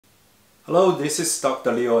Hello, this is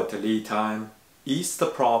Dr. Leo at LeTime. Yeast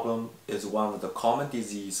problem is one of the common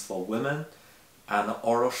diseases for women and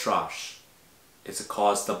oral thrush. It's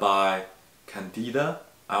caused by Candida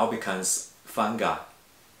albicans fungi.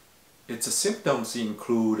 Its symptoms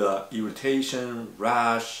include irritation,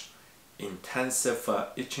 rash, intensive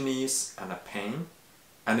itchiness, and pain.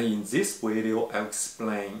 And in this video, I'll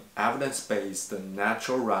explain evidence-based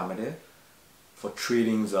natural remedy for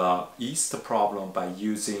treating the yeast problem by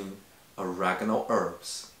using oregano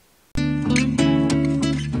herbs.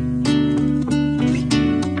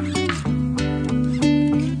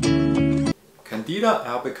 Candida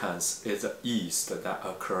albicans is a yeast that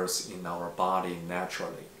occurs in our body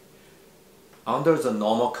naturally. Under the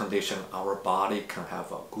normal condition, our body can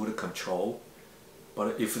have a good control,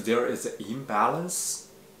 but if there is an imbalance,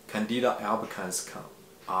 Candida albicans can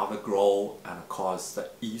outgrow and cause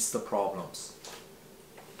the yeast problems.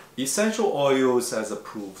 Essential oils, as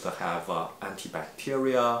approved, have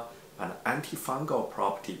antibacterial and antifungal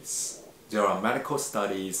properties. There are medical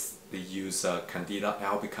studies that use Candida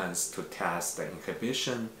albicans to test the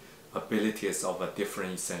inhibition abilities of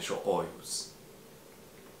different essential oils.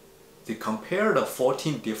 They compared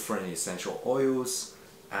 14 different essential oils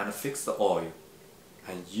and fixed oil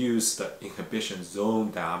and used the inhibition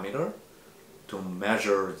zone diameter to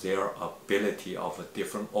measure their ability of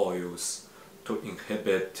different oils to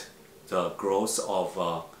inhibit the growth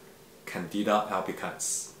of Candida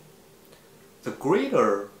albicans. The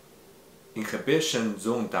greater inhibition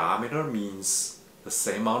zone diameter means the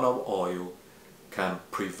same amount of oil can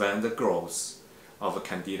prevent the growth of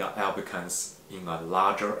Candida albicans in a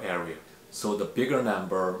larger area. So the bigger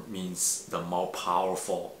number means the more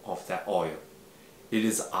powerful of that oil. It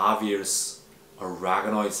is obvious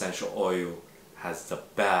oregano essential oil has the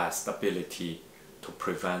best ability to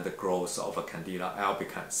prevent the growth of Candida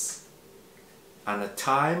albicans. And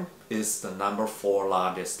LETIME is the number 4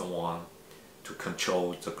 largest one to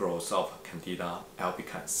control the growth of Candida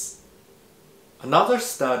albicans. Another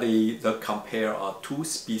study that compared two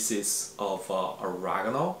species of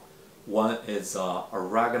oregano. One is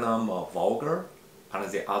Oregano vulgar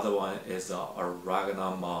and the other one is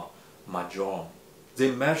Oregano majorum.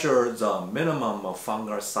 They measure the minimum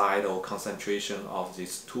fungicidal concentration of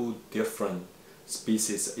these two different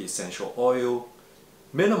species essential oil.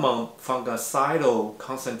 Minimum fungicidal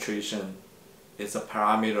concentration is a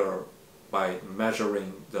parameter by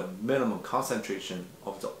measuring the minimum concentration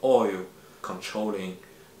of the oil controlling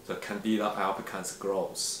the Candida albicans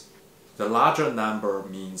growth. The larger number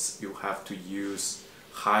means you have to use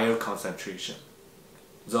higher concentration.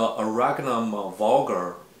 The Oregano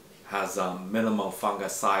vulgar has a minimum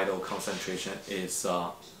fungicidal concentration is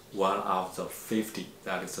 1 out of 50,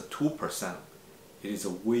 that is 2%. It is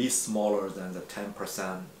way smaller than the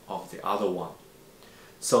 10% of the other one.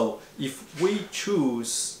 So if we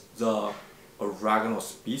choose the oregano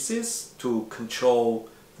species to control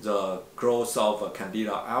the growth of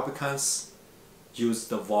Candida albicans, use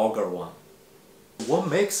the vulgar one. What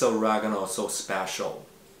makes oregano so special?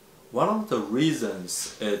 One of the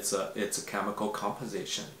reasons is its chemical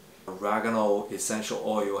composition. Oregano essential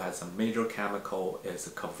oil has a major chemical is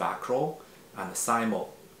covacrol and cymol.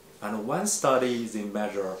 And one study they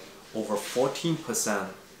measure over 14%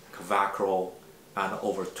 covacrol and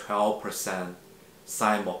over 12%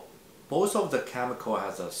 cymol. Both of the chemical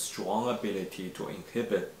has a strong ability to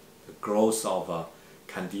inhibit the growth of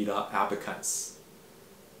Candida albicans.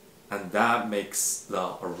 And that makes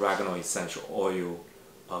the oregano essential oil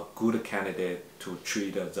a good candidate to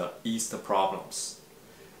treat the yeast problems.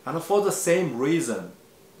 And for the same reason,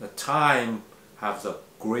 LeTime has a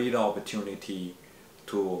great opportunity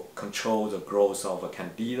to control the growth of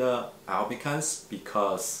Candida albicans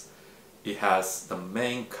because it has the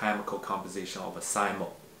main chemical composition of cymol.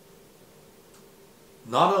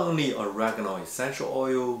 Not only oregano essential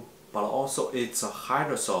oil, but also its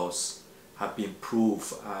hydrosols have been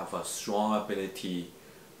proved have a strong ability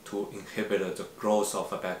to inhibit the growth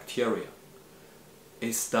of bacteria.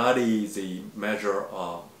 A study they measure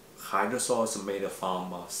hydrosols made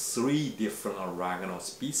from 3 different oregano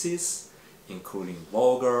species, including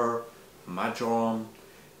vulgar, majorum,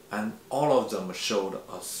 and all of them showed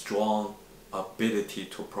a strong ability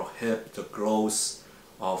to prohibit the growth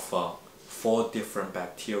of 4 different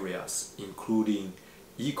bacteria, including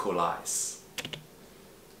E. coli.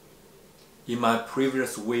 In my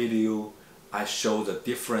previous video, I showed the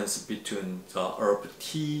difference between the herb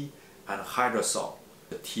tea and hydrosol.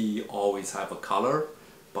 The tea always have a color,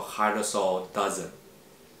 but hydrosol doesn't.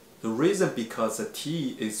 The reason because the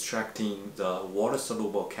tea is extracting the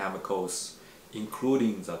water-soluble chemicals,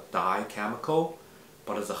 including the dye chemical,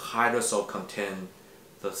 but the hydrosol contain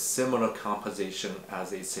the similar composition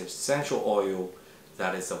as its essential oil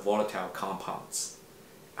that is a volatile compounds.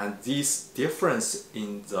 And this difference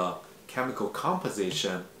in the chemical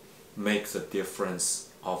composition makes the difference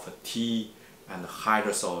of tea and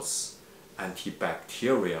hydrosol's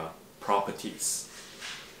antibacterial properties.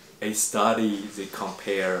 A study, they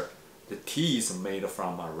compare the teas made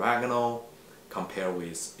from oregano compared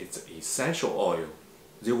with its essential oil.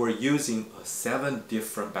 They were using 7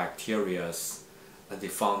 different bacteria, and they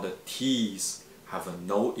found that teas have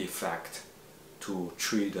no effect to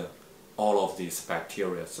treat all of these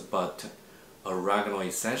bacteria, but oregano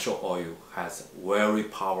essential oil has very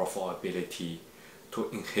powerful ability to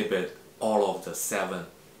inhibit all of the 7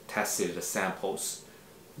 tested samples.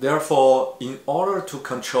 Therefore, in order to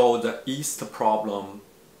control the yeast problem,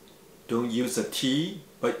 don't use a tea,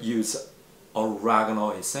 but use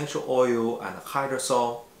oregano essential oil and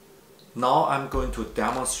hydrosol. Now I'm going to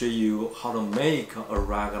demonstrate you how to make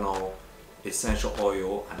oregano essential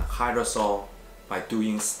oil and hydrosol by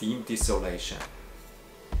doing steam distillation.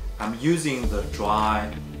 I'm using the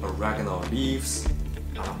dry oregano leaves,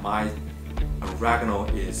 and my oregano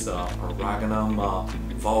is Oreganum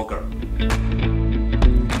vulgar.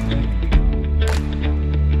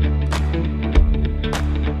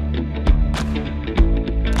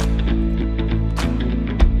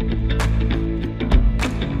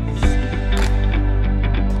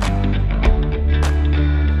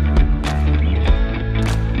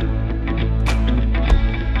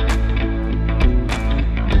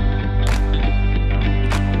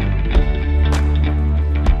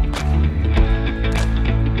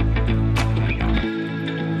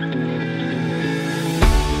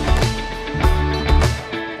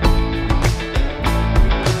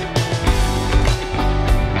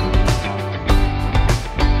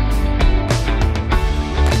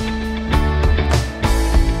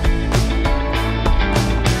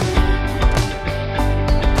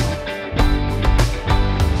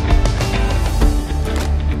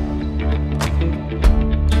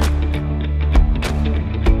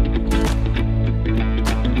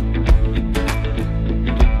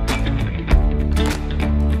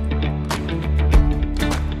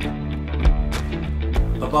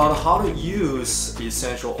 About how to use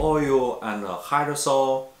essential oil and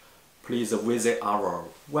hydrosol, please visit our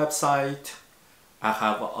website. I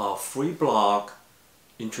have a free blog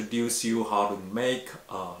introduce you how to make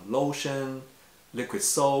lotion, liquid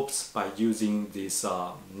soaps by using this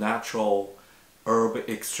natural herb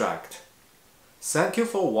extract. Thank you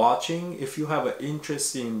for watching. If you have an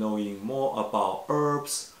interest in knowing more about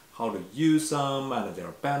herbs, how to use them and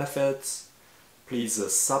their benefits, please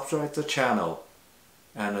subscribe to the channel.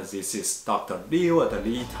 And this is Dr. Liu at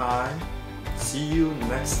LeTime. See you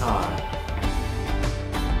next time.